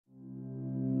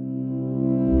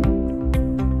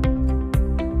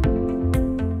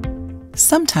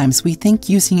Sometimes we think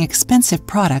using expensive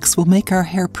products will make our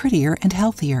hair prettier and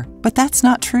healthier, but that's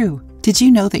not true. Did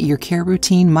you know that your care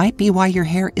routine might be why your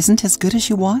hair isn't as good as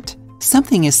you want?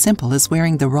 Something as simple as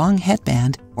wearing the wrong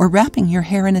headband or wrapping your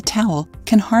hair in a towel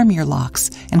can harm your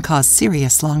locks and cause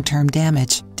serious long-term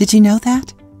damage. Did you know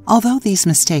that? Although these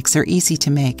mistakes are easy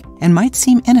to make and might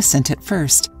seem innocent at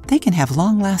first, they can have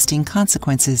long-lasting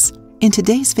consequences. In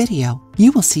today's video,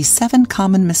 you will see 7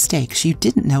 common mistakes you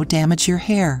didn't know damage your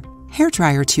hair.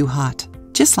 Hairdryer too hot.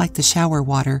 Just like the shower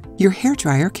water, your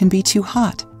hairdryer can be too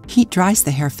hot. Heat dries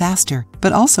the hair faster,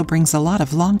 but also brings a lot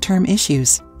of long-term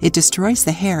issues. It destroys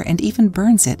the hair and even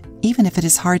burns it, even if it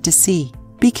is hard to see.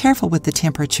 Be careful with the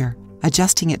temperature.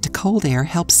 Adjusting it to cold air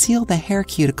helps seal the hair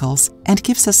cuticles and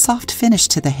gives a soft finish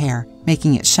to the hair,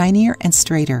 making it shinier and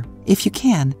straighter. If you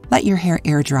can, let your hair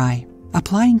air dry.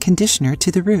 Applying conditioner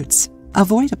to the roots.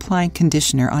 Avoid applying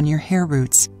conditioner on your hair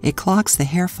roots. It clogs the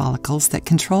hair follicles that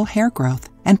control hair growth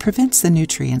and prevents the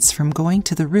nutrients from going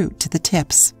to the root to the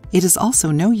tips. It is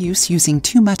also no use using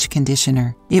too much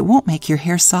conditioner. It won't make your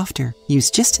hair softer.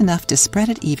 Use just enough to spread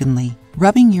it evenly.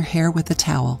 Rubbing your hair with a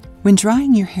towel. When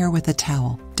drying your hair with a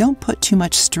towel, don't put too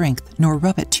much strength nor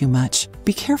rub it too much.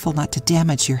 Be careful not to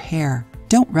damage your hair.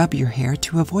 Don't rub your hair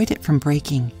to avoid it from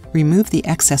breaking. Remove the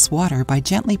excess water by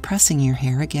gently pressing your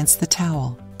hair against the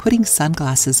towel. Putting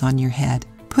sunglasses on your head.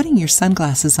 Putting your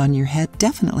sunglasses on your head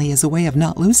definitely is a way of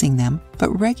not losing them,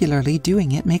 but regularly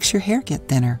doing it makes your hair get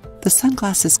thinner. The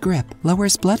sunglasses grip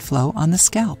lowers blood flow on the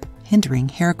scalp, hindering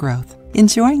hair growth.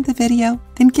 Enjoying the video?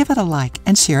 Then give it a like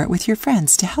and share it with your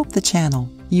friends to help the channel.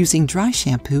 Using dry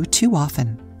shampoo too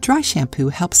often. Dry shampoo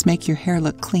helps make your hair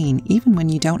look clean even when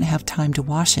you don't have time to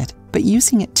wash it, but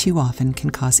using it too often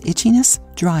can cause itchiness,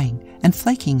 drying, and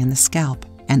flaking in the scalp.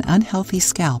 An unhealthy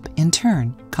scalp, in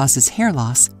turn, causes hair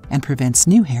loss and prevents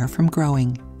new hair from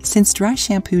growing. Since dry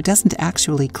shampoo doesn't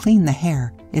actually clean the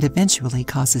hair, it eventually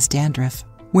causes dandruff.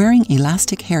 Wearing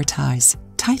elastic hair ties.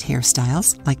 Tight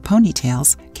hairstyles, like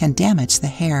ponytails, can damage the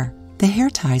hair. The hair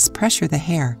ties pressure the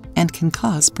hair and can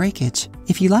cause breakage.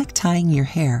 If you like tying your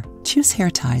hair, choose hair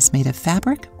ties made of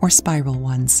fabric or spiral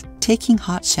ones. Taking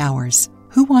hot showers.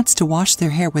 Who wants to wash their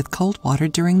hair with cold water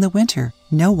during the winter?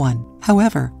 No one.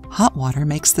 However, hot water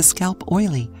makes the scalp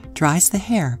oily, dries the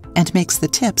hair, and makes the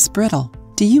tips brittle.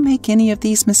 Do you make any of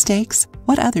these mistakes?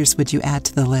 What others would you add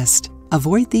to the list?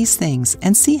 Avoid these things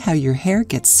and see how your hair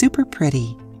gets super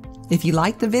pretty. If you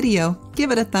liked the video,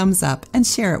 give it a thumbs up and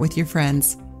share it with your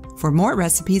friends. For more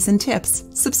recipes and tips,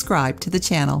 subscribe to the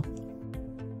channel.